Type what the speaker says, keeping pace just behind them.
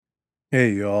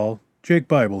Hey y'all, Jake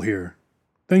Bible here.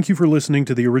 Thank you for listening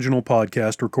to the original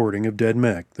podcast recording of Dead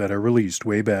Mech that I released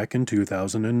way back in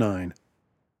 2009.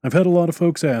 I've had a lot of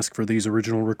folks ask for these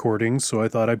original recordings, so I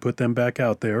thought I'd put them back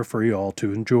out there for y'all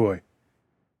to enjoy.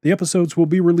 The episodes will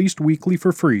be released weekly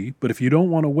for free, but if you don't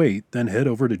want to wait, then head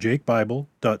over to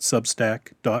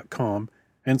jakebible.substack.com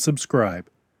and subscribe.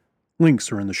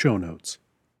 Links are in the show notes.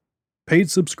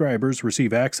 Paid subscribers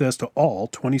receive access to all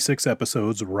 26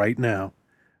 episodes right now.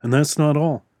 And that's not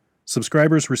all.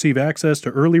 Subscribers receive access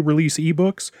to early release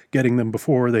ebooks, getting them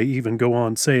before they even go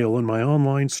on sale in my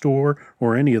online store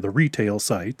or any of the retail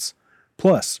sites.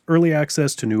 Plus, early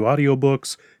access to new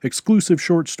audiobooks, exclusive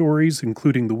short stories,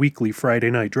 including the weekly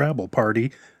Friday Night Drabble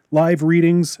Party, live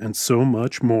readings, and so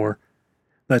much more.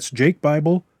 That's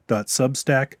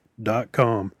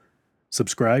jakebible.substack.com.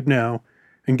 Subscribe now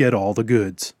and get all the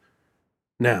goods.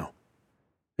 Now,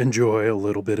 enjoy a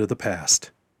little bit of the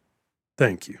past.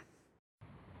 Thank you.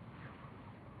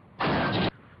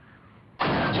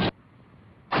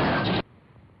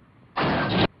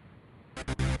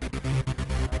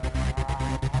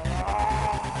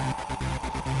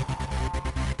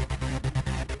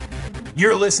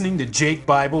 You're listening to Jake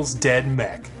Bible's Dead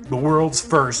Mech, the world's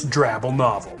first Drabble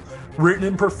novel, written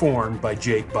and performed by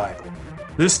Jake Bible.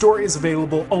 This story is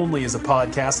available only as a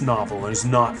podcast novel and is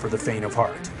not for the faint of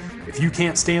heart. If you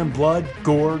can't stand blood,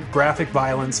 gore, graphic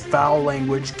violence, foul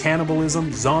language,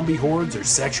 cannibalism, zombie hordes, or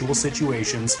sexual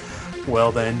situations,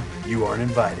 well then, you aren't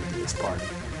invited to this party.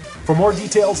 For more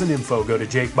details and info, go to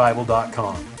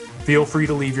jakebible.com. Feel free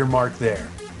to leave your mark there.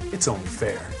 It's only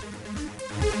fair.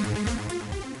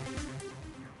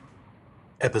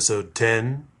 Episode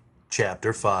 10,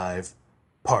 Chapter 5,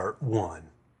 Part 1.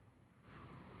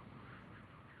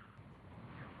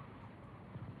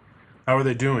 How are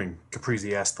they doing?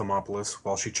 Caprizi asked Thermopolis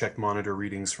while she checked monitor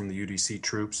readings from the UDC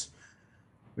troops.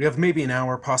 We have maybe an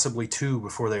hour, possibly two,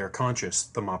 before they are conscious,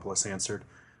 Thermopolis answered.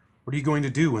 What are you going to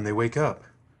do when they wake up?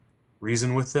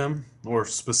 Reason with them, or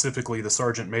specifically the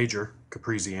Sergeant Major,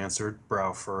 Caprizi answered,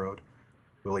 brow furrowed.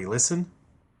 Will he listen?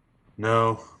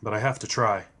 No, but I have to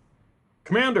try.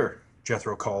 Commander,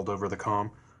 Jethro called over the comm.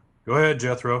 Go ahead,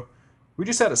 Jethro. We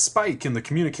just had a spike in the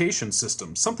communication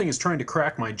system. Something is trying to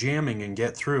crack my jamming and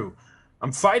get through.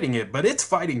 I'm fighting it, but it's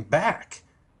fighting back.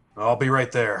 I'll be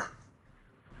right there.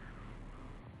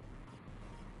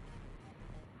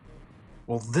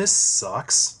 Well, this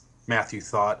sucks, Matthew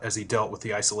thought as he dealt with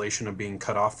the isolation of being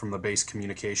cut off from the base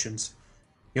communications.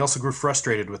 He also grew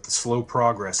frustrated with the slow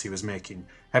progress he was making,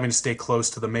 having to stay close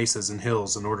to the mesas and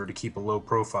hills in order to keep a low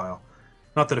profile.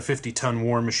 Not that a 50-ton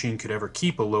war machine could ever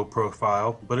keep a low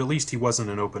profile, but at least he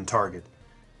wasn't an open target.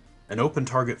 An open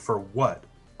target for what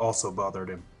also bothered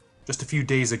him. Just a few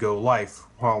days ago, life,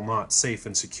 while not safe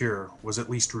and secure, was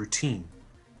at least routine.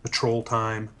 Patrol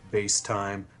time, base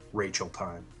time, Rachel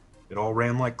time. It all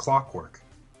ran like clockwork.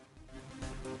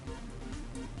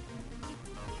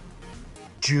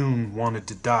 June wanted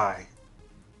to die.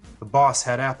 The boss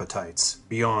had appetites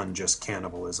beyond just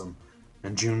cannibalism,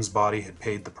 and June's body had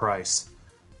paid the price.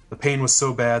 The pain was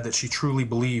so bad that she truly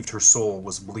believed her soul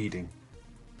was bleeding.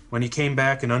 When he came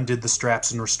back and undid the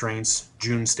straps and restraints,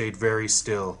 June stayed very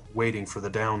still, waiting for the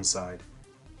downside.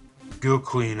 Go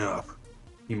clean up,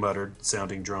 he muttered,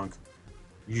 sounding drunk.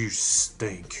 You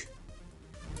stink.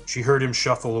 She heard him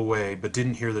shuffle away, but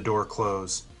didn't hear the door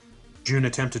close. June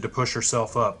attempted to push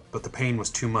herself up, but the pain was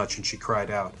too much and she cried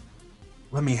out.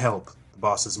 Let me help, the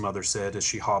boss's mother said as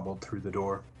she hobbled through the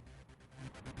door.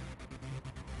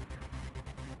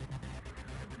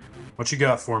 What you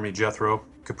got for me, Jethro?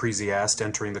 Caprizi asked,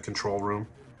 entering the control room.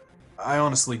 I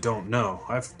honestly don't know.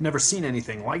 I've never seen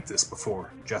anything like this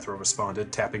before, Jethro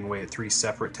responded, tapping away at 3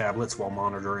 separate tablets while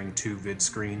monitoring 2 vid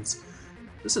screens.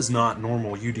 This is not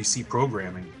normal UDC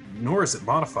programming, nor is it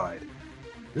modified.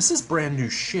 This is brand new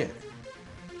shit.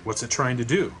 What's it trying to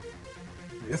do?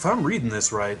 If I'm reading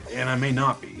this right, and I may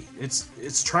not be,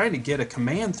 it's trying to get a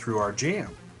command through our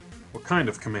jam. What kind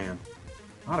of command?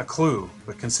 Not a clue,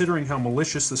 but considering how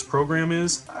malicious this program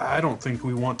is, I don't think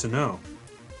we want to know.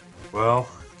 Well,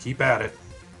 keep at it.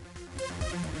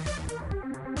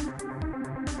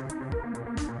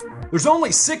 There's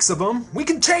only 6 of them! We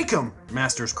can take them!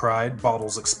 Masters cried.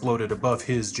 Bottles exploded above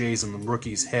his, Jay's, and the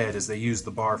rookie's head as they used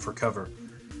the bar for cover.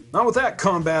 Not with that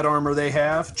combat armor they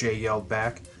have, Jay yelled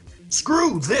back.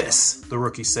 Screw this, the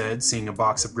rookie said, seeing a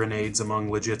box of grenades among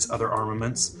Legit's other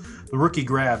armaments. The rookie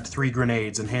grabbed 3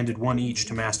 grenades and handed 1 each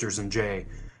to Masters and Jay.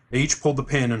 They each pulled the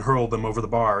pin and hurled them over the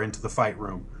bar into the fight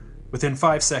room. Within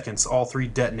 5 seconds, all 3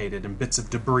 detonated and bits of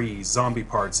debris, zombie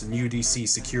parts, and UDC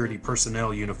security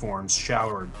personnel uniforms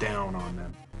showered down on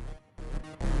them.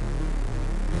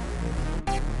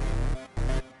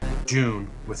 June,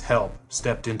 with help,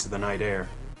 stepped into the night air.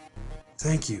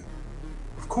 "Thank you."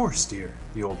 "Of course, dear,"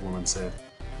 the old woman said.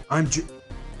 "I'm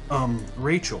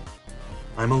Rachel."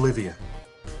 "I'm Olivia."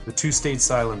 The two stayed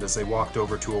silent as they walked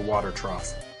over to a water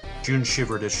trough. June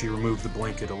shivered as she removed the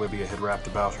blanket Olivia had wrapped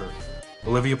about her.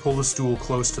 Olivia pulled a stool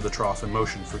close to the trough and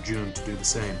motioned for June to do the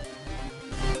same.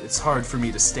 "It's hard for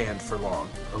me to stand for long,"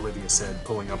 Olivia said,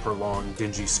 pulling up her long,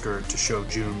 dingy skirt to show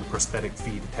June the prosthetic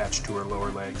feet attached to her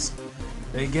lower legs.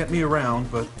 "They get me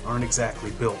around, but aren't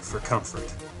exactly built for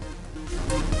comfort."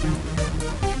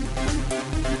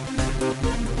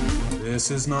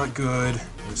 "This is not good.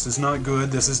 This is not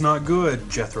good. This is not good,"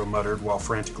 Jethro muttered while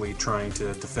frantically trying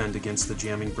to defend against the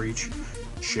jamming breach.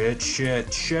 "Shit,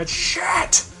 shit, shit,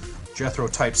 shit!" Jethro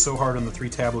typed so hard on the 3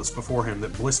 tablets before him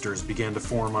that blisters began to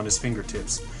form on his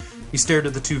fingertips. He stared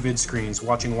at the 2 vid screens,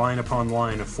 watching line upon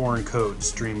line of foreign code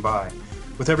stream by.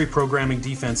 With every programming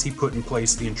defense he put in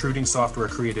place, the intruding software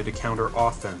created a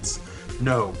counter-offense.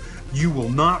 "No, you will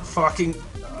not fucking..."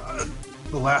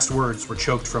 The last words were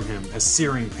choked from him as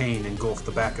searing pain engulfed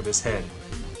the back of his head.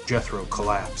 Jethro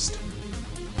collapsed.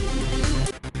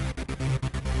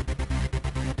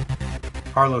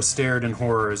 Harlow stared in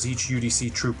horror as each UDC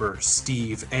trooper,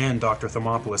 Steve, and Dr.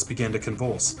 Thermopolis began to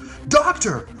convulse.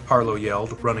 "Doctor!" Harlow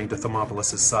yelled, running to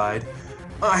Thermopolis' side.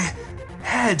 "My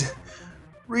head!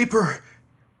 Reaper!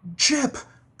 Chip!"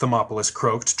 Thermopolis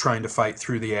croaked, trying to fight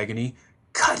through the agony.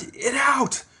 "Cut it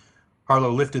out!"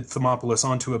 Harlow lifted Thermopolis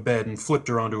onto a bed and flipped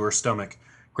her onto her stomach.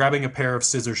 Grabbing a pair of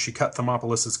scissors, she cut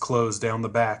Thermopolis' clothes down the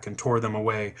back and tore them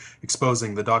away,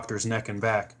 exposing the doctor's neck and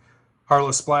back.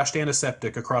 Harlow splashed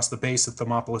antiseptic across the base of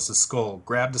Thermopolis' skull,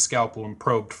 grabbed a scalpel, and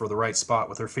probed for the right spot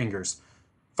with her fingers.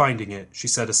 Finding it, she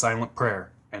said a silent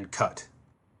prayer and cut.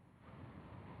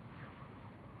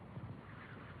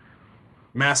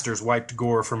 Masters wiped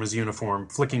gore from his uniform,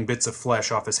 flicking bits of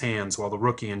flesh off his hands while the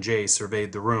rookie and Jay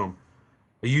surveyed the room.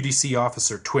 A UDC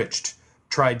officer twitched,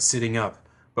 tried sitting up,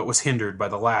 but was hindered by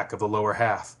the lack of the lower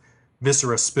half.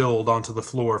 Viscera spilled onto the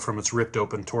floor from its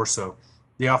ripped-open torso.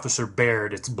 The officer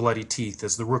bared its bloody teeth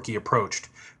as the rookie approached,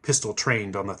 pistol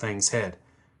trained on the thing's head.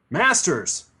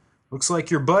 "Masters! Looks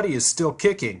like your buddy is still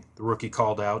kicking," the rookie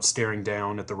called out, staring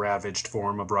down at the ravaged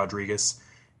form of Rodriguez.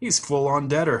 "He's full-on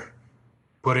deader."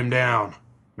 "Put him down,"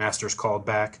 Masters called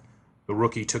back. The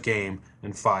rookie took aim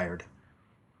and fired.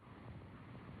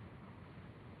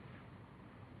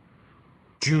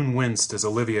 June winced as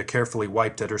Olivia carefully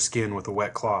wiped at her skin with a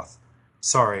wet cloth.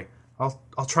 "Sorry,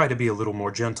 I'll try to be a little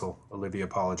more gentle," Olivia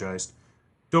apologized.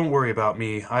 "Don't worry about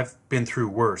me. I've been through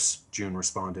worse," June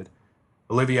responded.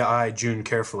 Olivia eyed June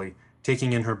carefully,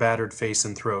 taking in her battered face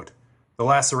and throat, the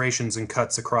lacerations and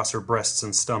cuts across her breasts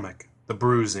and stomach, the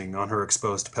bruising on her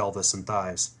exposed pelvis and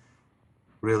thighs.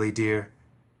 "Really, dear?"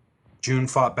 June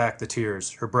fought back the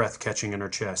tears, her breath catching in her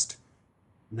chest.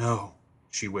 "No,"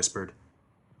 she whispered.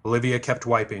 Olivia kept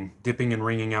wiping, dipping and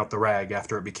wringing out the rag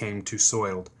after it became too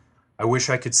soiled. "I wish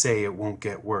I could say it won't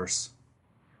get worse."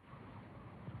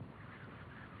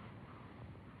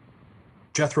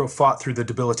 Jethro fought through the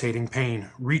debilitating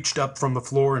pain, reached up from the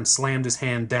floor and slammed his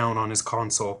hand down on his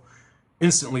console.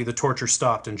 Instantly the torture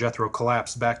stopped and Jethro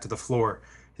collapsed back to the floor,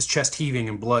 his chest heaving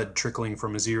and blood trickling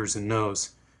from his ears and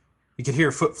nose. He could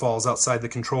hear footfalls outside the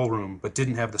control room, but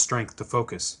didn't have the strength to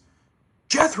focus.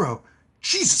 "Jethro!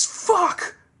 Jesus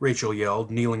fuck!" Rachel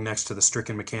yelled, kneeling next to the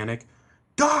stricken mechanic.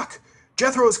 "Doc!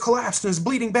 Jethro has collapsed and is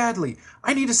bleeding badly.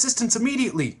 I need assistance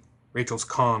immediately." Rachel's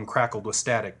comm crackled with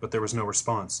static, but there was no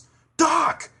response.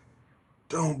 "Doc!"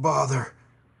 "Don't bother,"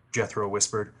 Jethro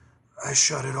whispered. "I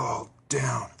shut it all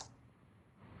down."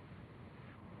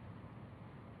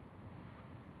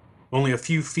 Only a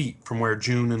few feet from where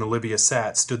June and Olivia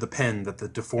sat stood the pen that the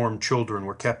deformed children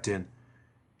were kept in.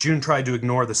 June tried to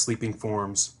ignore the sleeping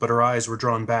forms, but her eyes were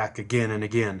drawn back again and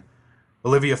again.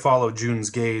 Olivia followed June's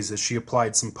gaze as she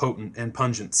applied some potent and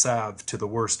pungent salve to the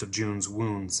worst of June's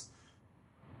wounds.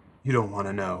 "You don't want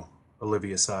to know,"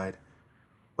 Olivia sighed.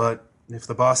 "But if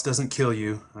the boss doesn't kill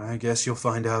you, I guess you'll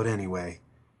find out anyway."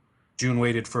 June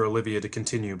waited for Olivia to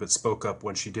continue, but spoke up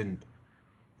when she didn't.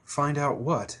 "Find out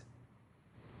what?"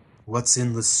 "What's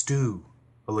in the stew?"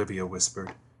 Olivia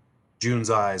whispered. June's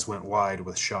eyes went wide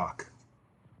with shock.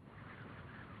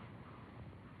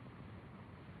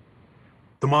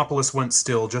 Thermopolis went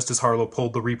still just as Harlow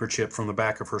pulled the Reaper chip from the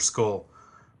back of her skull.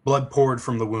 Blood poured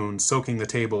from the wound, soaking the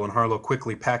table, and Harlow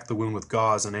quickly packed the wound with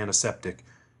gauze and antiseptic.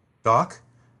 "Doc?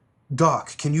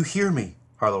 Doc, can you hear me?"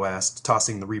 Harlow asked,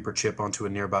 tossing the Reaper chip onto a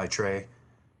nearby tray.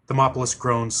 Thermopolis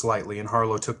groaned slightly, and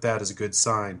Harlow took that as a good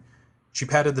sign. She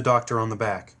patted the doctor on the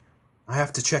back. "I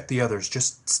have to check the others.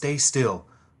 Just stay still."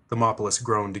 Thermopolis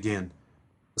groaned again.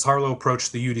 As Harlow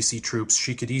approached the UDC troops,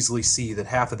 she could easily see that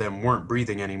half of them weren't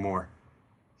breathing anymore.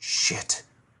 "Shit,"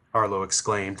 Harlow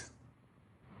exclaimed.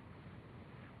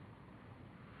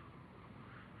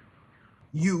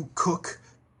 "You cook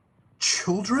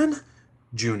children?"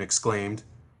 June exclaimed.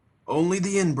 "Only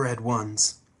the inbred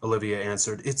ones," Olivia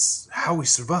answered. "It's how we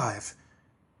survive."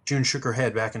 June shook her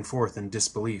head back and forth in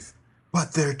disbelief.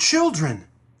 "But they're children!"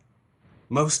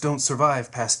 "Most don't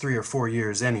survive past 3 or 4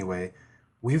 years anyway.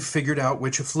 We've figured out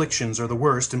which afflictions are the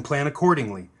worst and plan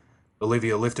accordingly."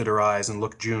 Olivia lifted her eyes and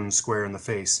looked June square in the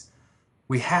face.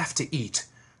 "We have to eat.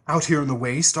 Out here in the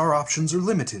waste, our options are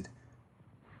limited."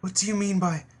 "What do you mean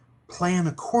by plan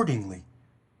accordingly?"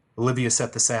 Olivia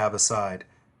set the salve aside.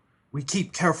 "We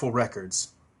keep careful records.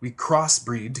 We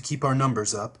crossbreed to keep our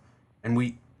numbers up, and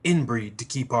we inbreed to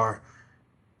keep our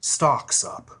stocks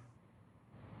up."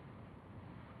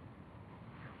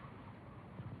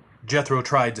 Jethro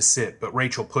tried to sit, but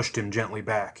Rachel pushed him gently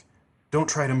back. "Don't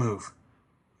try to move."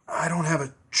 "I don't have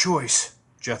a choice,"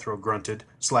 Jethro grunted,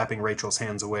 slapping Rachel's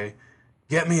hands away.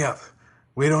 "Get me up.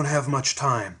 We don't have much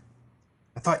time."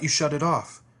 "I thought you shut it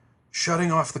off."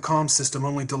 "Shutting off the comm system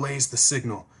only delays the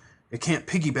signal. It can't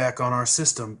piggyback on our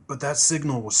system, but that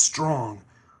signal was strong.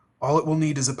 All it will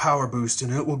need is a power boost,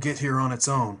 and it will get here on its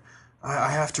own. I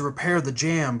have to repair the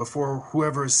jam before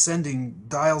whoever is sending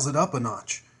dials it up a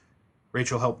notch."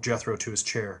 Rachel helped Jethro to his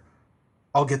chair.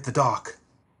 "I'll get the doc."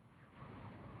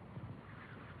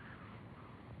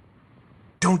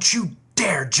 "Don't you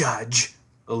dare judge,"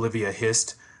 Olivia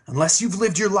hissed. "Unless you've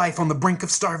lived your life on the brink of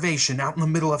starvation out in the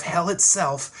middle of hell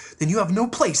itself, then you have no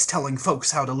place telling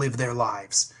folks how to live their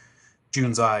lives."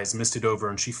 June's eyes misted over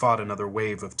and she fought another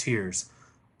wave of tears.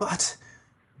 "But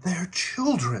they're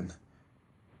children."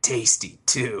 "Tasty,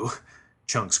 too,"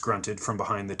 Chunks grunted from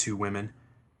behind the two women.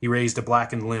 He raised a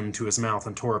blackened limb to his mouth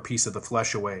and tore a piece of the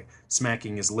flesh away,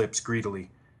 smacking his lips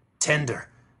greedily. "Tender,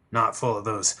 not full of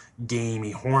those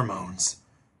gamey hormones."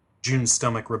 June's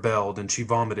stomach rebelled, and she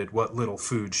vomited what little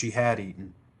food she had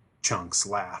eaten. Chunks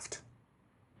laughed.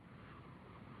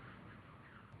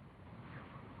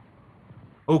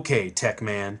 "Okay, Tech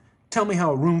Man, tell me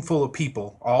how a room full of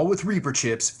people, all with Reaper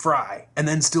chips, fry, and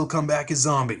then still come back as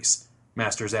zombies,"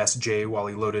 Masters asked Jay while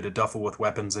he loaded a duffel with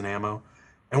weapons and ammo.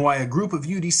 "And why a group of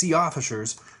UDC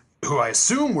officers, who I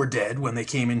assume were dead when they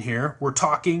came in here, were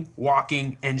talking,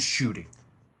 walking, and shooting."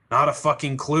 "Not a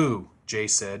fucking clue," Jay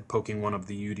said, poking one of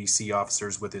the UDC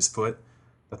officers with his foot.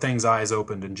 The thing's eyes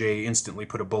opened and Jay instantly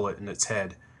put a bullet in its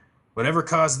head. "Whatever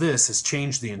caused this has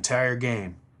changed the entire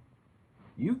game."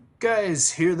 "You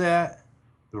guys hear that?"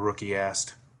 the rookie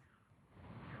asked.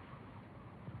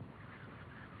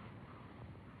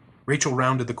 Rachel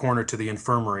rounded the corner to the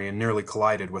infirmary and nearly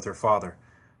collided with her father.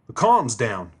 "The comm's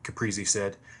down," Caprizi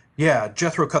said. "Yeah,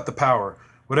 Jethro cut the power.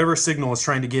 Whatever signal was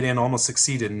trying to get in almost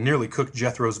succeeded and nearly cooked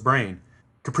Jethro's brain."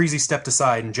 Caprizi stepped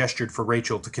aside and gestured for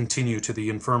Rachel to continue to the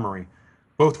infirmary.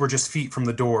 Both were just feet from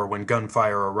the door when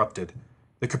gunfire erupted.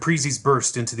 The Caprizis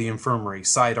burst into the infirmary,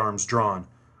 sidearms drawn.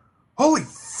 "Holy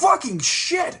fucking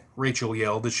shit!" Rachel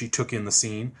yelled as she took in the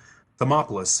scene.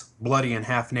 Thermopolis, bloody and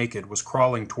half-naked, was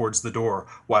crawling towards the door,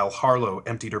 while Harlow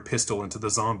emptied her pistol into the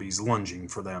zombies lunging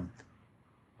for them.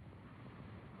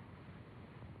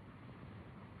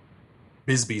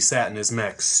 Bisbee sat in his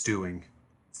mech, stewing.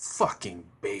 "Fucking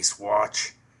base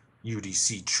watch.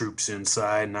 UDC troops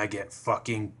inside, and I get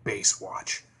fucking base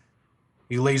watch."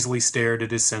 He lazily stared at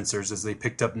his sensors as they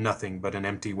picked up nothing but an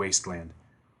empty wasteland.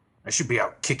 "I should be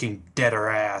out kicking deader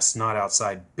ass, not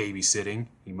outside babysitting,"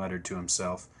 he muttered to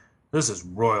himself. "This is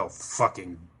royal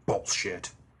fucking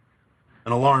bullshit."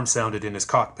 An alarm sounded in his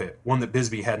cockpit, one that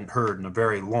Bisbee hadn't heard in a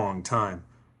very long time.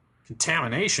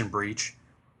 Contamination breach?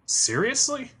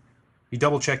 Seriously? He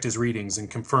double-checked his readings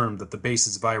and confirmed that the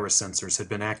base's virus sensors had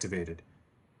been activated.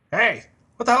 "Hey,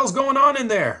 what the hell's going on in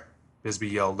there?" Bisbee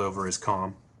yelled over his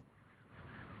comm.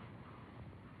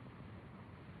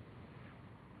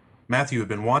 Matthew had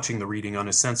been watching the reading on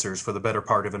his sensors for the better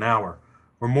part of an hour,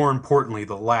 or more importantly,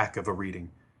 the lack of a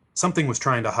reading. Something was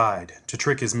trying to hide, to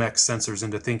trick his mech's sensors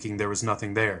into thinking there was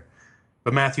nothing there.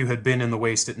 But Matthew had been in the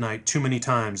waste at night too many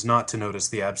times not to notice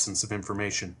the absence of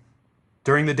information.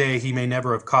 During the day, he may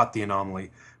never have caught the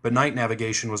anomaly, but night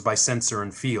navigation was by sensor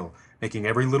and feel, making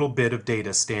every little bit of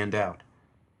data stand out.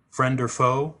 Friend or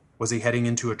foe? Was he heading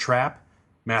into a trap?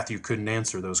 Matthew couldn't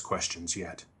answer those questions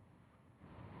yet.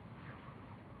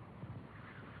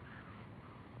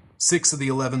 6 of the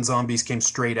 11 zombies came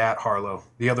straight at Harlow.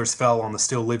 The others fell on the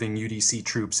still-living UDC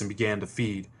troops and began to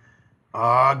feed.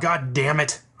 "Ah, God damn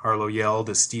it!" Harlow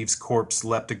yelled as Steve's corpse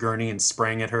leapt a gurney and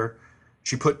sprang at her.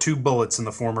 She put 2 bullets in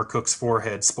the former cook's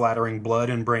forehead, splattering blood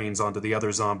and brains onto the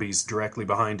other zombies directly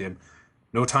behind him.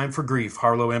 No time for grief,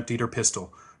 Harlow emptied her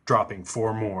pistol, dropping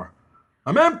 4 more.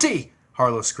 "I'm empty!"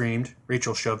 Harlow screamed.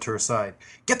 Rachel shoved her aside.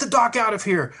 "Get the doc out of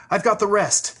here! I've got the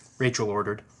rest!" Rachel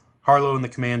ordered. Harlow and the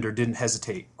commander didn't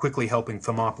hesitate, quickly helping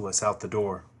Thermopolis out the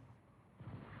door.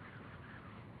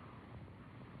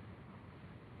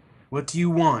 "What do you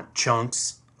want,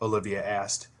 Chunks?" Olivia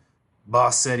asked.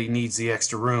 "Boss said he needs the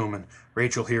extra room, and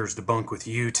Rachel here's to bunk with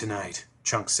you tonight,"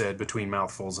 Chunks said between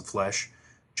mouthfuls of flesh.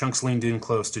 Chunks leaned in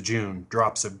close to June,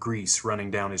 drops of grease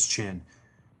running down his chin.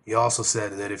 "He also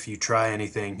said that if you try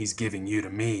anything, he's giving you to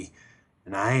me,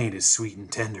 and I ain't as sweet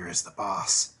and tender as the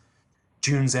boss."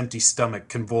 June's empty stomach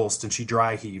convulsed and she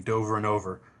dry heaved over and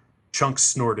over. Chunks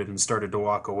snorted and started to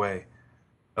walk away.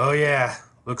 "Oh yeah,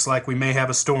 looks like we may have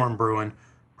a storm brewing.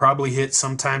 Probably hit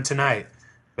sometime tonight.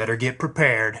 Better get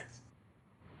prepared."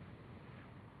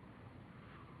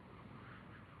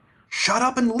 "Shut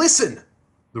up and listen!"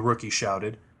 the rookie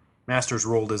shouted. Masters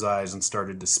rolled his eyes and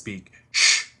started to speak.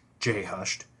 "Shh!" Jay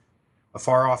hushed. A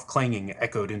far-off clanging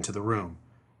echoed into the room.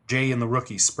 Jay and the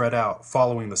rookie spread out,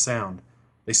 following the sound.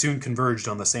 They soon converged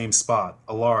on the same spot,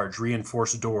 a large,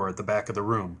 reinforced door at the back of the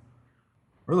room.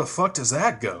 "Where the fuck does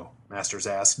that go?" Masters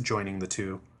asked, joining the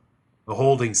two. "The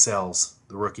holding cells,"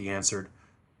 the rookie answered,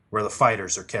 "where the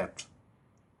fighters are kept."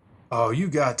 "Oh, you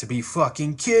got to be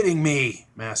fucking kidding me,"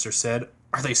 Masters said.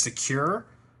 "Are they secure?"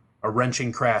 A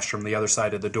wrenching crash from the other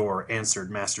side of the door answered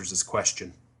Masters'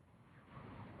 question.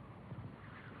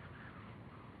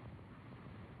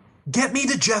 "Get me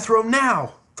to Jethro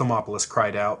now!" Thermopolis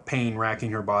cried out, pain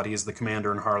racking her body as the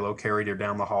commander and Harlow carried her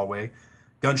down the hallway.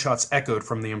 Gunshots echoed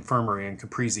from the infirmary and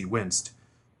Caprizi winced.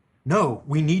 "No,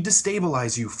 we need to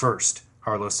stabilize you first,"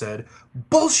 Harlow said.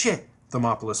 "Bullshit!"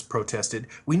 Thermopolis protested.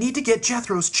 "We need to get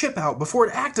Jethro's chip out before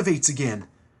it activates again."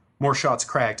 More shots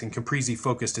cracked and Caprizi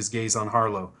focused his gaze on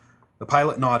Harlow. The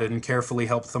pilot nodded and carefully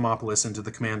helped Thermopolis into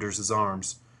the commander's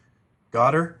arms.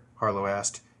 "Got her?" Harlow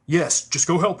asked. "Yes, just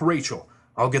go help Rachel.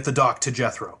 I'll get the doc to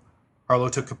Jethro." Harlow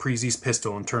took Caprizi's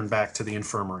pistol and turned back to the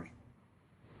infirmary.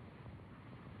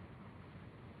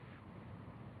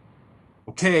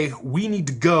 "Okay, we need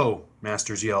to go,"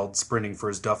 Masters yelled, sprinting for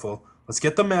his duffel. "Let's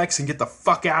get the mechs and get the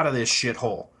fuck out of this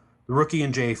shithole." The rookie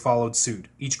and Jay followed suit,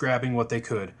 each grabbing what they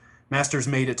could. Masters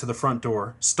made it to the front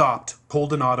door, stopped,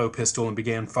 pulled an auto pistol, and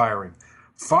began firing.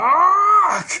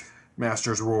 "Fuck!"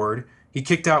 Masters roared. He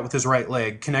kicked out with his right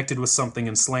leg, connected with something,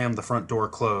 and slammed the front door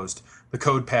closed, the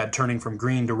code pad turning from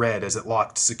green to red as it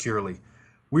locked securely.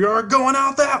 "We aren't going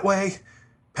out that way!"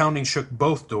 Pounding shook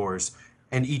both doors,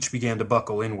 and each began to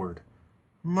buckle inward.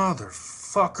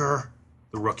 "Motherfucker,"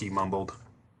 the rookie mumbled.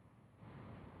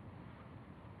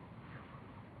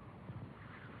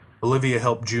 Olivia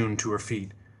helped June to her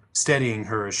feet, steadying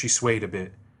her as she swayed a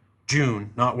bit.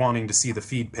 June, not wanting to see the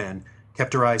feed pen,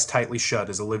 kept her eyes tightly shut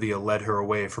as Olivia led her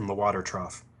away from the water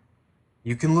trough.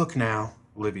 "You can look now,"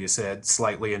 Olivia said,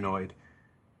 slightly annoyed.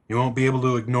 "You won't be able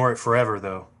to ignore it forever,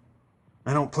 though."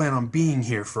 "I don't plan on being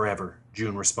here forever,"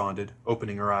 June responded,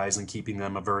 opening her eyes and keeping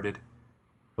them averted.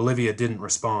 Olivia didn't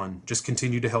respond, just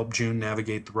continued to help June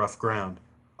navigate the rough ground.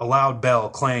 A loud bell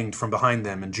clanged from behind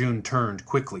them, and June turned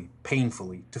quickly,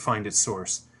 painfully, to find its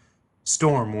source.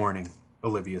 "Storm warning,"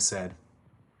 Olivia said.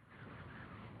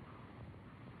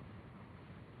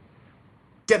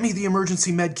 "Get me the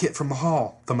emergency med kit from the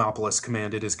hall," Thermopolis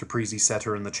commanded as Caprizi set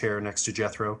her in the chair next to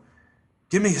Jethro.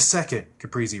 "Give me a second,"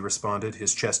 Caprizi responded,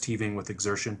 his chest heaving with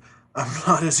exertion. "I'm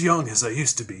not as young as I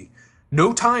used to be."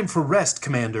 "No time for rest,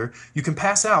 Commander. You can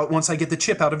pass out once I get the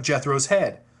chip out of Jethro's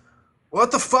head."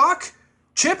 "What the fuck?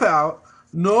 Chip out?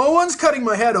 No one's cutting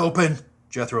my head open,"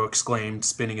 Jethro exclaimed,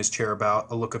 spinning his chair about,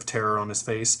 a look of terror on his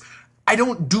face. "I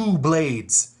don't do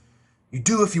blades." "You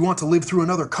do if you want to live through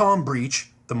another comm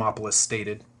breach," Thermopolis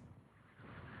stated.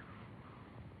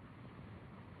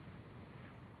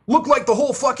 "Looked like the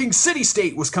whole fucking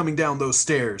city-state was coming down those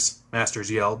stairs,"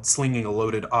 Masters yelled, slinging a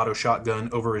loaded auto shotgun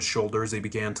over his shoulder as they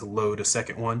began to load a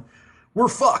second one. "We're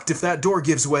fucked if that door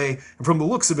gives way, and from the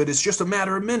looks of it, it's just a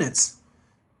matter of minutes."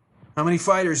 "How many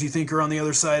fighters you think are on the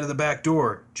other side of the back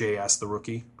door?" Jay asked the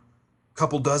rookie.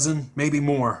 "Couple dozen, maybe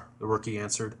more," the rookie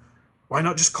answered. "Why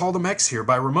not just call the mechs here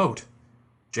by remote?"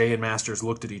 Jay and Masters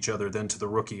looked at each other, then to the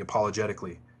rookie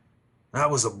apologetically. "That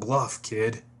was a bluff,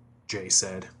 kid," Jay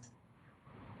said.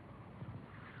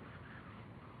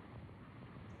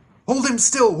 "Hold him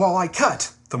still while I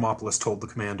cut," Thermopolis told the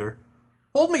commander.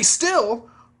 "Hold me still?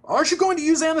 Aren't you going to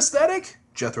use anesthetic?"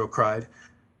 Jethro cried.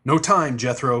 "No time,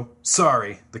 Jethro.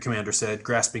 Sorry," the commander said,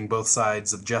 grasping both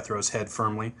sides of Jethro's head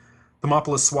firmly.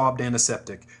 Thermopolis swabbed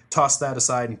antiseptic, tossed that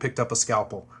aside, and picked up a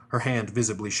scalpel, her hand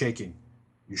visibly shaking.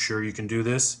 "You sure you can do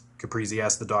this?" Caprizi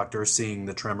asked the doctor, seeing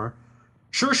the tremor.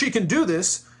 "Sure she can do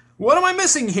this? What am I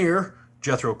missing here?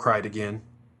 Jethro cried again.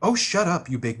 Oh, shut up,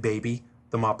 you big baby,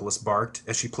 Thermopolis barked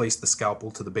as she placed the scalpel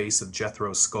to the base of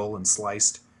Jethro's skull and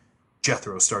sliced.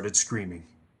 Jethro started screaming.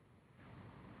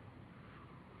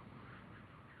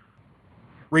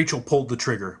 Rachel pulled the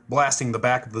trigger, blasting the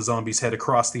back of the zombie's head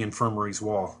across the infirmary's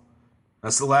wall.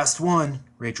 That's the last one.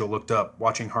 Rachel looked up,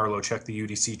 watching Harlow check the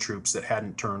UDC troops that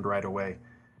hadn't turned right away.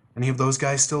 Any of those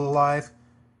guys still alive?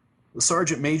 The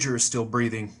sergeant major is still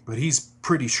breathing, but he's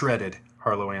pretty shredded,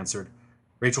 Harlow answered.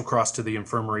 Rachel crossed to the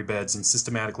infirmary beds and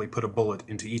systematically put a bullet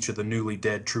into each of the newly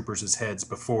dead troopers' heads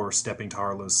before stepping to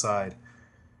Harlow's side.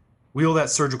 Wheel that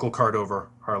surgical cart over,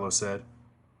 Harlow said.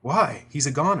 Why? He's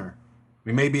a goner.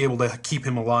 We may be able to keep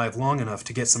him alive long enough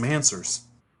to get some answers.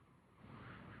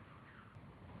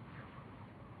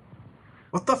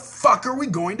 What the fuck are we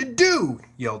going to do?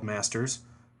 Yelled Masters.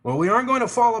 Well, we aren't going to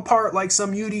fall apart like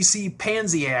some UDC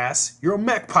pansy ass. You're a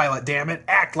mech pilot, damn it.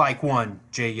 Act like one,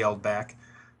 Jay yelled back.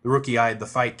 The rookie eyed the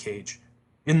fight cage.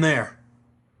 In there.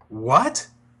 What?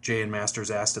 Jay and Masters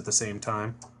asked at the same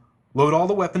time. Load all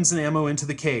the weapons and ammo into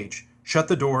the cage. Shut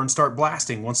the door and start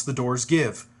blasting once the doors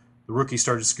give. The rookie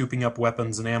started scooping up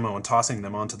weapons and ammo and tossing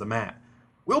them onto the mat.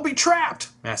 We'll be trapped,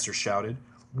 Masters shouted.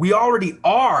 We already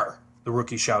are, the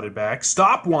rookie shouted back.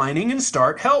 Stop whining and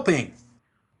start helping.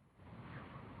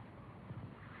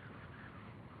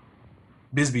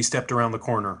 Bisbee stepped around the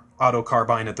corner, auto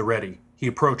carbine at the ready. He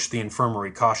approached the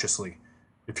infirmary cautiously.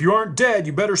 If you aren't dead,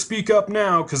 you better speak up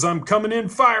now, 'cause I'm coming in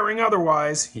firing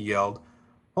otherwise, he yelled.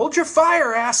 Hold your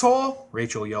fire, asshole,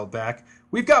 Rachel yelled back.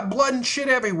 We've got blood and shit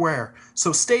everywhere,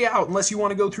 so stay out unless you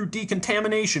want to go through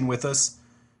decontamination with us.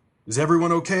 Is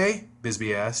everyone okay?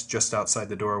 Bisbee asked, just outside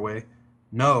the doorway.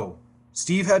 No.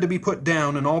 Steve had to be put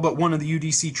down, and all but one of the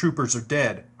UDC troopers are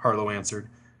dead, Harlow answered.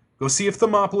 Go see if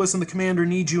Thermopolis and the commander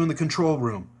need you in the control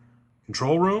room.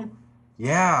 Control room?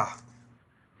 Yeah.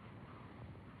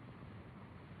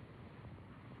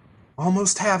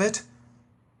 Almost have it.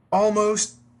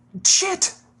 Almost.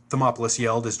 Shit! Thermopolis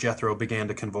yelled as Jethro began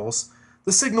to convulse.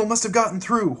 The signal must have gotten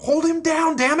through. Hold him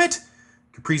down, damn it!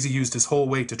 Caprizi used his whole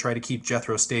weight to try to keep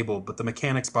Jethro stable, but the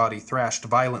mechanic's body thrashed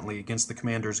violently against the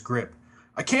commander's grip.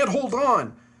 I can't hold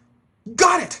on!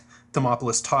 Got it!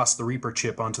 Thermopolis tossed the Reaper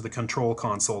chip onto the control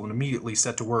console and immediately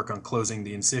set to work on closing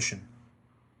the incision.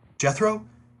 Jethro?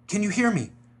 Can you hear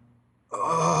me?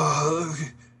 Ugh.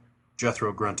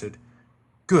 Jethro grunted.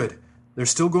 Good. There's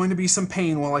still going to be some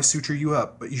pain while I suture you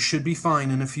up, but you should be fine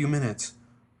in a few minutes.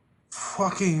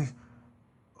 Fucking...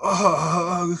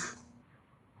 Ugh.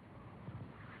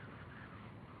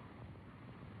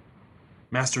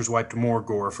 Masters wiped more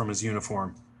gore from his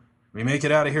uniform. If we make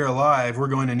it out of here alive, we're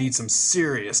going to need some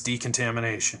serious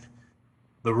decontamination.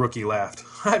 The rookie laughed.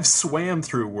 I've swam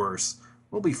through worse.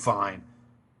 We'll be fine.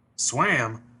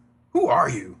 Swam? Who are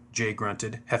you? Jay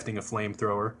grunted, hefting a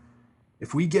flamethrower.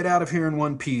 If we get out of here in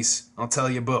one piece, I'll tell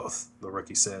you both, the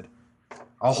rookie said.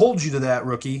 I'll hold you to that,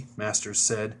 rookie, Masters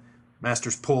said.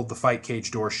 Masters pulled the fight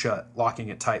cage door shut, locking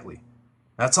it tightly.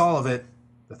 That's all of it.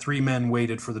 The three men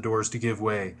waited for the doors to give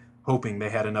way, hoping they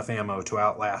had enough ammo to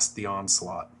outlast the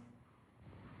onslaught.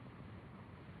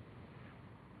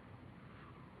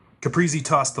 Caprizi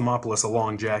tossed Thermopolis a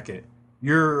long jacket.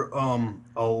 You're,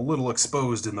 a little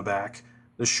exposed in the back.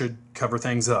 This should cover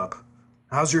things up.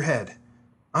 How's your head?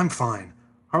 I'm fine.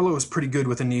 Harlow is pretty good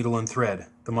with a needle and thread.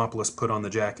 Thermopolis put on the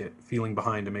jacket, feeling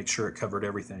behind to make sure it covered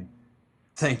everything.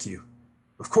 Thank you.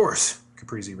 Of course,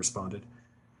 Caprizi responded.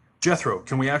 Jethro,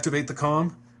 can we activate the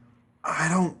comm? I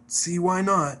don't see why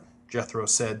not, Jethro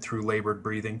said through labored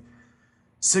breathing.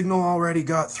 Signal already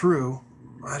got through.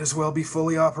 Might as well be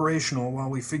fully operational while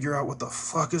we figure out what the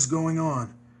fuck is going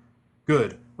on.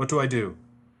 Good. What do I do?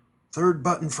 Third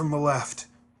button from the left.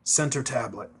 Center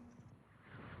tablet.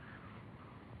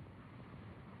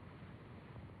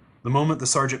 The moment the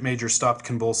sergeant major stopped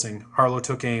convulsing, Harlow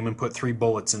took aim and put 3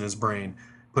 bullets in his brain,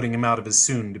 putting him out of his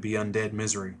soon-to-be undead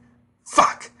misery.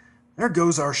 Fuck! There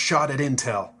goes our shot at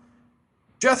intel.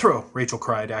 Jethro! Rachel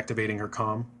cried, activating her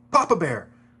comm. Papa Bear!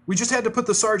 We just had to put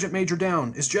the sergeant major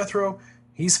down. Is Jethro...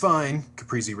 He's fine,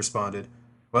 Caprizi responded.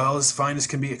 Well, as fine as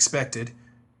can be expected.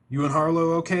 You and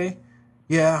Harlow okay?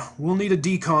 Yeah, we'll need a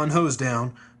decon hose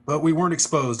down, but we weren't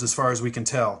exposed as far as we can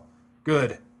tell.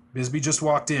 Good. Bisbee just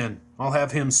walked in. I'll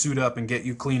have him suit up and get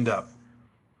you cleaned up.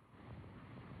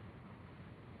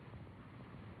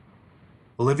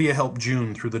 Olivia helped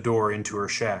June through the door into her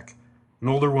shack. An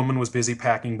older woman was busy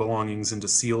packing belongings into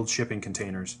sealed shipping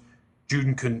containers.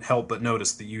 June couldn't help but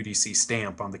notice the UDC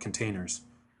stamp on the containers.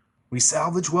 We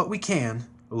salvage what we can,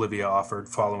 Olivia offered,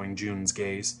 following June's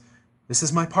gaze. This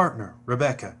is my partner,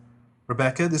 Rebecca.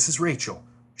 Rebecca, this is Rachel.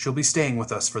 She'll be staying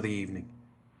with us for the evening.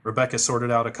 Rebecca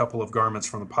sorted out a couple of garments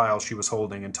from the pile she was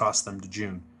holding and tossed them to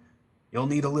June. "You'll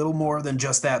need a little more than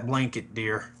just that blanket,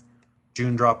 dear."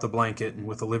 June dropped the blanket and,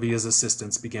 with Olivia's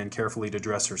assistance, began carefully to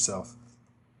dress herself.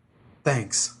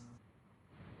 "Thanks."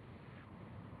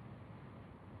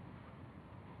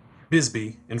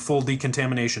 Bisbee, in full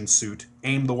decontamination suit,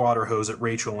 aimed the water hose at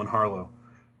Rachel and Harlow.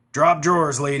 "Drop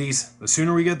drawers, ladies. The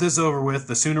sooner we get this over with,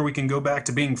 the sooner we can go back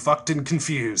to being fucked and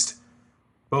confused."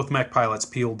 Both mech pilots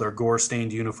peeled their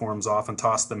gore-stained uniforms off and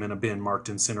tossed them in a bin marked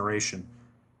incineration.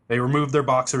 They removed their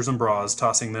boxers and bras,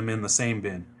 tossing them in the same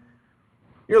bin.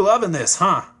 "You're loving this,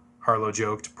 huh?" Harlow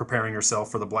joked, preparing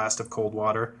herself for the blast of cold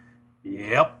water.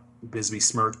 "Yep," Bisbee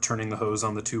smirked, turning the hose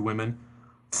on the two women.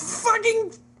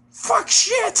 Fuck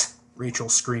shit!" Rachel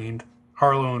screamed.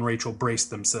 Harlow and Rachel braced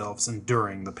themselves,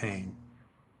 enduring the pain.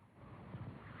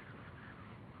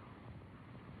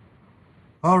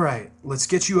 "All right, let's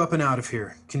get you up and out of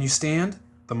here. Can you stand?"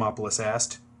 Thermopolis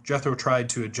asked. Jethro tried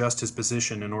to adjust his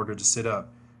position in order to sit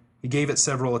up. He gave it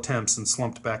several attempts and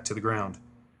slumped back to the ground.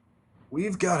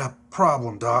 "We've got a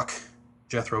problem, Doc,"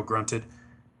 Jethro grunted.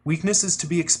 "Weakness is to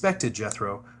be expected,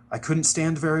 Jethro. I couldn't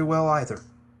stand very well either."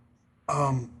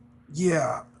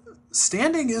 Yeah,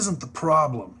 standing isn't the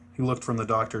problem." He looked from the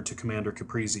doctor to Commander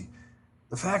Caprizi.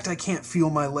 "The fact I can't feel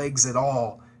my legs at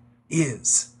all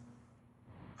is."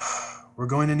 "We're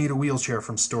going to need a wheelchair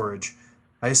from storage.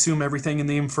 I assume everything in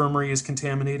the infirmary is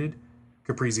contaminated?"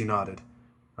 Caprizi nodded.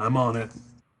 "I'm on it."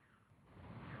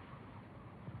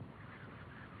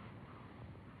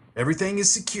 "Everything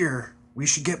is secure. We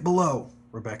should get below,"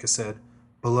 Rebecca said.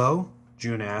 "Below?"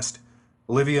 June asked.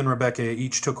 Olivia and Rebecca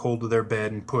each took hold of their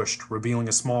bed and pushed, revealing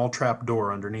a small trap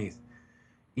door underneath.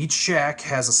 "Each shack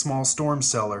has a small storm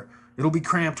cellar. It'll be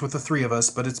cramped with the three of us,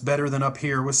 but it's better than up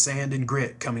here with sand and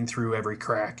grit coming through every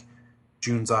crack."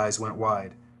 June's eyes went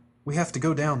wide. "We have to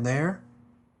go down there?"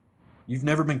 "You've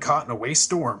never been caught in a waste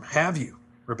storm, have you?"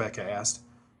 Rebecca asked.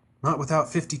 "Not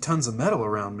without 50 tons of metal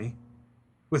around me."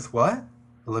 "With what?"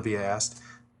 Olivia asked.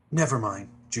 "Never mind,"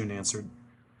 June answered.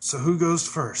 "So who goes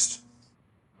first?"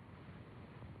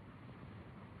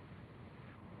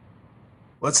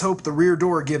 "Let's hope the rear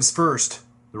door gives first,"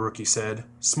 the rookie said.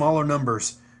 "Smaller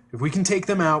numbers. If we can take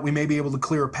them out, we may be able to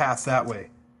clear a path that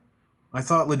way." "I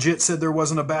thought Legit said there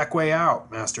wasn't a back way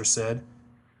out," Master said.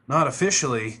 "Not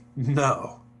officially,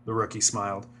 no," the rookie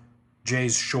smiled.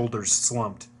 Jay's shoulders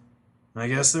slumped. "I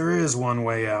guess there is one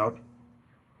way out.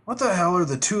 What the hell are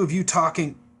the two of you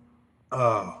talking?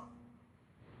 Oh.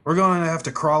 We're going to have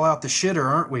to crawl out the shitter,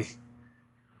 aren't we?"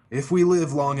 "If we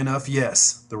live long enough,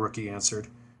 yes," the rookie answered.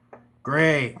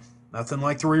 "Great. Nothing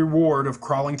like the reward of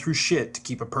crawling through shit to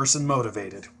keep a person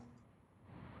motivated."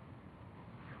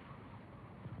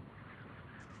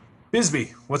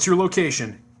 "Bisbee, what's your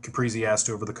location?" Caprizi asked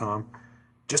over the comm.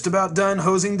 "Just about done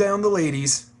hosing down the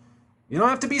ladies." "You don't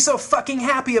have to be so fucking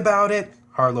happy about it,"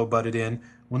 Harlow butted in.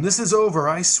 "When this is over,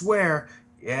 I swear—"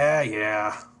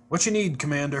 Yeah. What you need,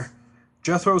 Commander?"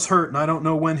 "Jethro's hurt, and I don't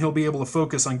know when he'll be able to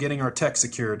focus on getting our tech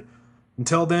secured.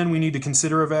 Until then, we need to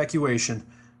consider evacuation.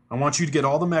 I want you to get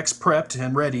all the mechs prepped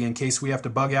and ready in case we have to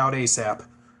bug out ASAP."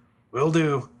 "Will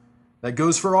do. That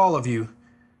goes for all of you."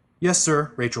 "Yes,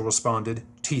 sir," Rachel responded,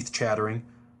 teeth chattering.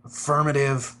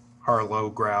 "Affirmative," Harlow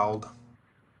growled.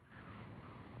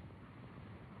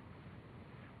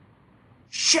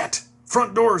 "Shit!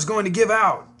 Front door's going to give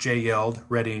out," Jay yelled,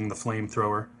 readying the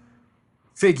flamethrower.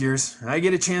 "Figures. I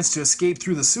get a chance to escape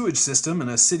through the sewage system, and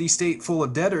a city-state full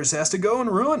of debtors has to go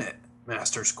and ruin it,"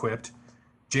 Masters quipped.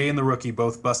 Jay and the rookie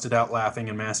both busted out laughing,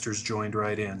 and Masters joined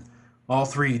right in. All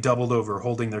three doubled over,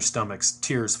 holding their stomachs,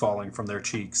 tears falling from their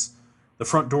cheeks. The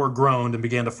front door groaned and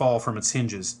began to fall from its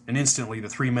hinges, and instantly the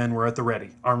three men were at the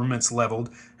ready, armaments leveled,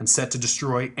 and set to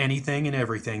destroy anything and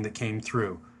everything that came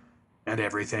through. And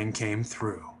everything came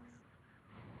through.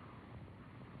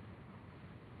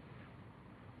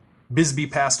 Bisbee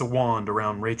passed a wand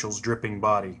around Rachel's dripping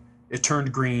body. It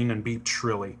turned green and beeped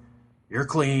shrilly. "You're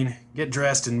clean. Get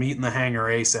dressed and meet in the hangar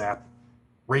ASAP."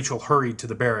 Rachel hurried to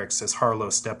the barracks as Harlow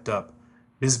stepped up.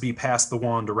 Bisbee passed the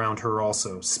wand around her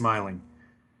also, smiling.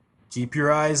 "Keep your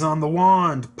eyes on the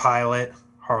wand, pilot,"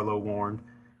 Harlow warned.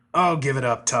 "Oh, give it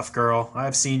up, tough girl.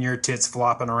 I've seen your tits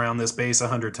flopping around this base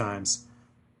 100 times.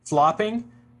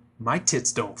 "Flopping? My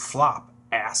tits don't flop,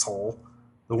 asshole."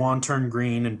 The wand turned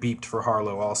green and beeped for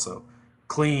Harlow also.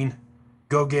 "Clean.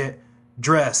 Go get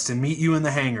dressed and meet you in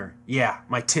the hangar. Yeah,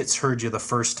 my tits heard you the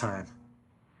first time."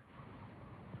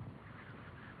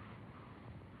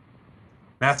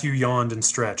 Matthew yawned and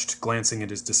stretched, glancing at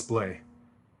his display.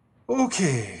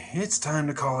 "Okay, it's time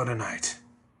to call it a night."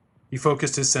 He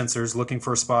focused his sensors, looking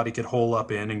for a spot he could hole up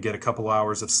in and get a couple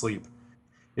hours of sleep.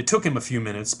 It took him a few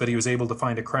minutes, but he was able to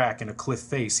find a crack in a cliff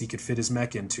face he could fit his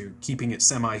mech into, keeping it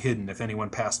semi-hidden if anyone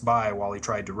passed by while he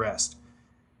tried to rest.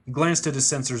 He glanced at his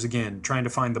sensors again, trying to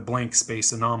find the blank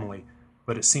space anomaly,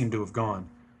 but it seemed to have gone.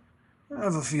 "I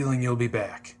have a feeling you'll be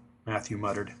back," Matthew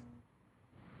muttered.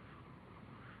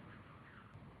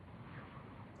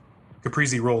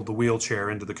 Caprizi rolled the wheelchair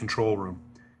into the control room.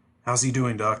 "How's he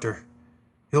doing, Doctor?"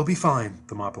 "He'll be fine,"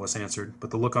 Thermopolis answered,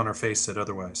 but the look on her face said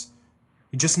otherwise.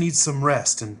 "He just needs some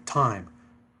rest and time."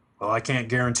 "Well, I can't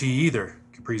guarantee either,"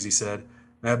 Caprizi said.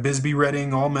 "Have Bisbee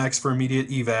readying all mechs for immediate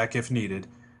evac if needed.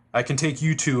 I can take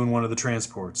you two in one of the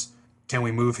transports. Can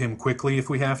we move him quickly if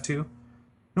we have to?"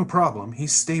 "No problem.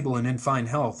 He's stable and in fine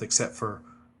health, except for,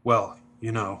 well,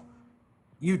 you know."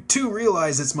 "You two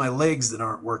realize it's my legs that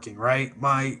aren't working, right?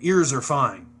 My ears are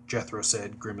fine," Jethro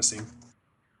said, grimacing.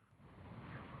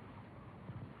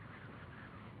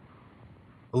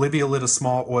 Olivia lit a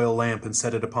small oil lamp and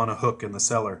set it upon a hook in the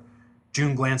cellar.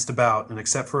 June glanced about, and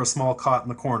except for a small cot in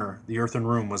the corner, the earthen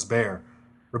room was bare.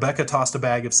 Rebecca tossed a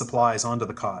bag of supplies onto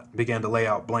the cot and began to lay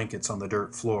out blankets on the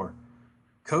dirt floor.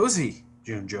 "Cozy,"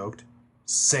 June joked.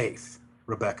 "Safe,"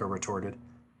 Rebecca retorted.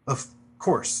 "Of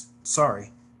course.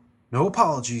 Sorry." "No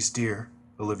apologies, dear,"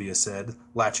 Olivia said,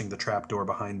 latching the trapdoor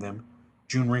behind them.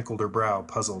 June wrinkled her brow,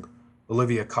 puzzled.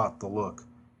 Olivia caught the look.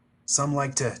 "Some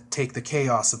like to take the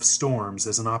chaos of storms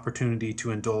as an opportunity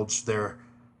to indulge their,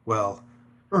 well,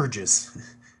 urges.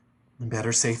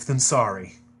 Better safe than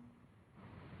sorry."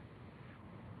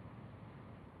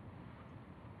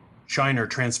 Shiner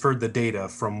transferred the data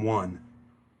from 1.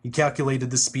 He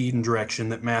calculated the speed and direction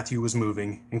that Matthew was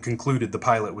moving and concluded the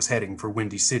pilot was heading for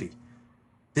Windy City.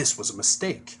 This was a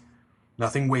mistake.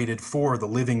 Nothing waited for the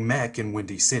living mech in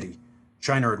Windy City.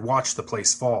 Shiner had watched the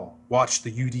place fall, watched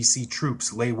the UDC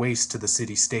troops lay waste to the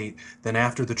city-state, then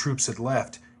after the troops had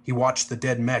left, he watched the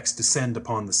dead mechs descend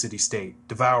upon the city-state,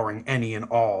 devouring any and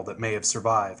all that may have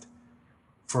survived.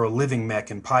 For a living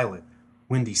mech and pilot,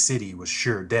 Windy City was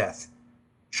sure death.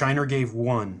 Shiner gave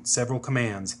 1 several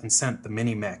commands and sent the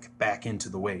mini-mech back into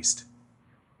the waste.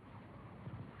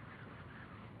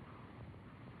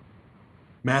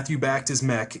 Matthew backed his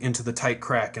mech into the tight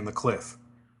crack in the cliff.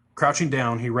 Crouching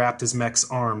down, he wrapped his mech's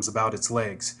arms about its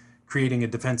legs, creating a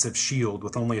defensive shield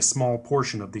with only a small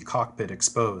portion of the cockpit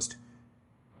exposed.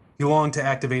 He longed to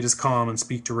activate his comm and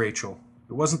speak to Rachel.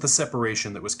 It wasn't the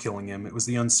separation that was killing him, it was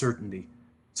the uncertainty.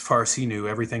 As far as he knew,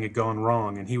 everything had gone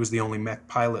wrong, and he was the only mech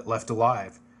pilot left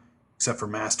alive. Except for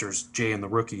Masters, Jay, and the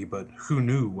rookie, but who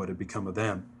knew what had become of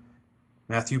them?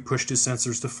 Matthew pushed his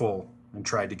sensors to full and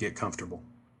tried to get comfortable.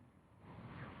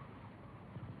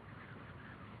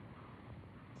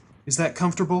 "Is that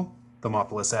comfortable?"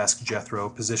 Thermopolis asked Jethro,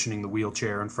 positioning the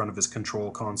wheelchair in front of his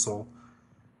control console.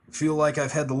 "I feel like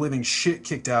I've had the living shit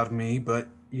kicked out of me, but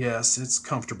yes, it's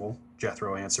comfortable,"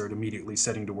 Jethro answered, immediately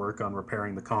setting to work on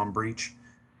repairing the comm breach.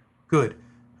 "Good.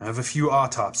 I have a few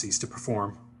autopsies to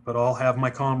perform, but I'll have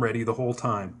my comm ready the whole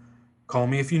time. Call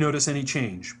me if you notice any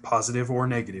change, positive or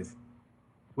negative."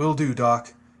 "Will do,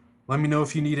 Doc. Let me know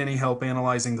if you need any help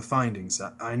analyzing the findings.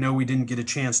 I know we didn't get a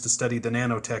chance to study the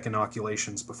nanotech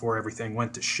inoculations before everything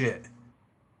went to shit."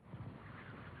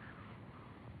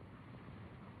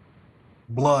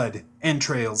 Blood,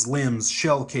 entrails, limbs,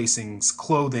 shell casings,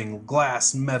 clothing,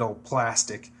 glass, metal,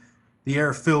 plastic. The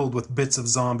air filled with bits of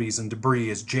zombies and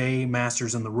debris as Jay,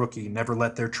 Masters, and the rookie never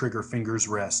let their trigger fingers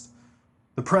rest.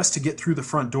 The press to get through the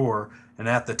front door, and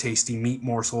at the tasty meat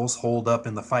morsels holed up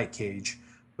in the fight cage,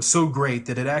 was so great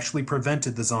that it actually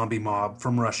prevented the zombie mob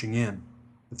from rushing in.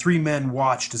 The 3 men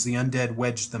watched as the undead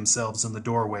wedged themselves in the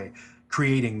doorway,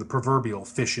 creating the proverbial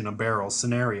fish-in-a-barrel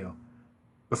scenario.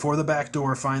 Before the back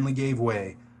door finally gave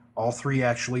way, all 3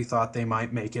 actually thought they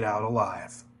might make it out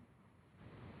alive.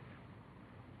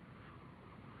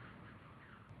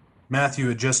 Matthew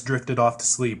had just drifted off to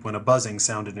sleep when a buzzing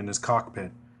sounded in his cockpit.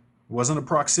 It wasn't a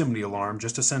proximity alarm,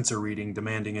 just a sensor reading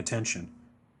demanding attention.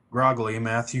 Groggily,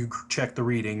 Matthew checked the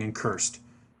reading and cursed.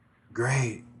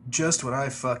 "Great, just what I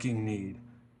fucking need.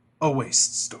 A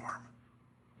waste storm,"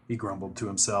 he grumbled to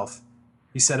himself.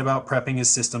 He set about prepping his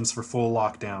systems for full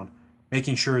lockdown,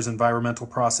 making sure his environmental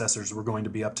processors were going to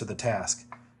be up to the task.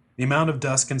 The amount of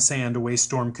dust and sand a waste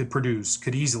storm could produce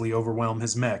could easily overwhelm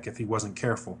his mech if he wasn't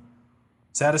careful.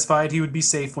 Satisfied he would be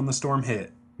safe when the storm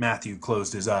hit, Matthew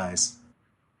closed his eyes.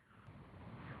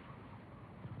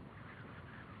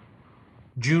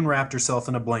 June wrapped herself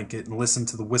in a blanket and listened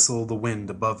to the whistle of the wind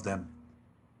above them.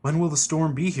 "When will the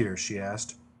storm be here?" she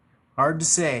asked. "Hard to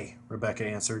say," Rebecca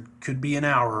answered. "Could be an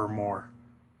hour or more."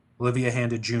 Olivia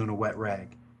handed June a wet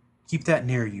rag. "Keep that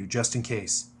near you, just in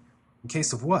case." "In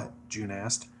case of what?" June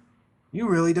asked. You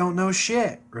really don't know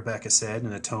shit, Rebecca said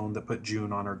in a tone that put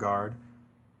June on her guard.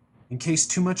 In case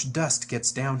too much dust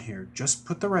gets down here, just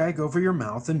put the rag over your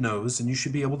mouth and nose and you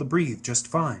should be able to breathe just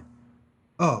fine.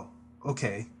 Oh,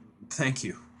 okay. Thank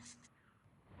you.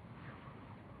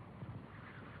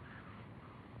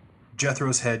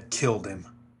 Jethro's head killed him.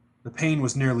 The pain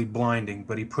was nearly blinding,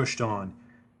 but he pushed on.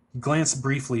 He glanced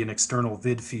briefly in external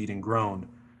vid feed and groaned.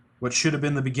 What should have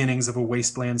been the beginnings of a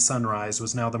wasteland sunrise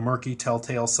was now the murky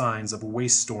telltale signs of a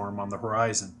waste storm on the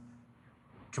horizon.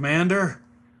 Commander?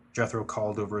 Jethro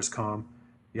called over his comm.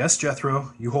 Yes,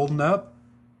 Jethro. You holding up?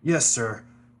 Yes, sir.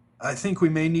 I think we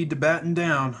may need to batten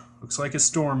down. Looks like a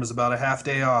storm is about a half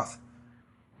day off.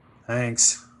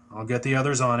 Thanks. I'll get the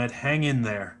others on it. Hang in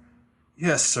there.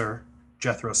 Yes, sir,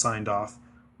 Jethro signed off,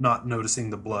 not noticing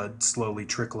the blood slowly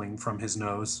trickling from his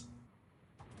nose.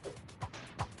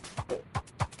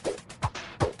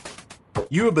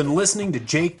 You have been listening to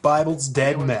Jake Bible's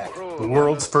Dead Mech, the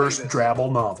world's first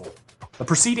Drabble novel. The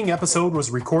preceding episode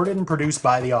was recorded and produced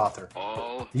by the author.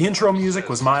 The intro music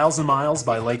was Miles and Miles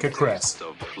by Leica Kress.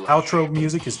 Outro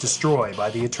music is Destroy by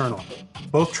The Eternal.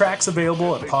 Both tracks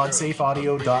available at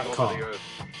podsafeaudio.com.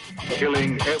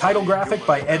 Title graphic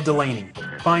by Ed Delaney.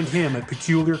 Find him at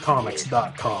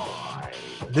peculiarcomics.com.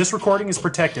 This recording is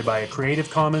protected by a Creative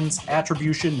Commons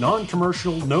Attribution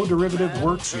Non-Commercial No Derivative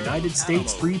Works United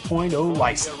States 3.0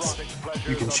 license.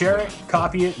 You can share it,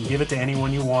 copy it, and give it to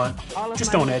anyone you want.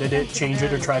 Just don't edit it, change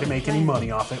it, or try to make any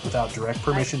money off it without direct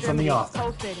permission from the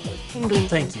author.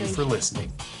 Thank you for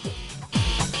listening.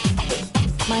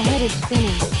 My head is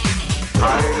spinning.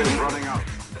 Time is running out.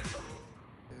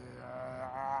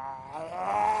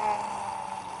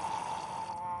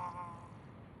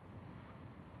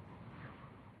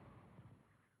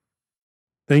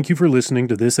 Thank you for listening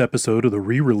to this episode of the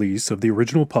re-release of the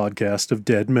original podcast of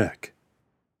Dead Mech.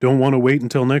 Don't want to wait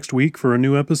until next week for a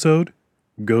new episode?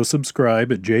 Go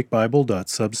subscribe at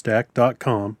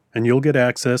jakebible.substack.com and you'll get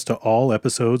access to all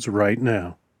episodes right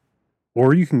now.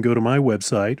 Or you can go to my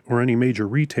website or any major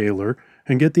retailer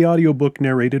and get the audiobook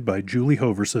narrated by Julie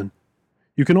Hoverson.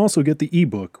 You can also get the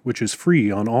ebook, which is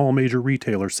free on all major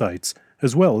retailer sites,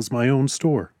 as well as my own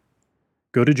store.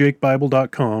 Go to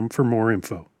jakebible.com for more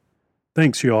info.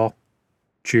 Thanks, y'all.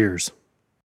 Cheers.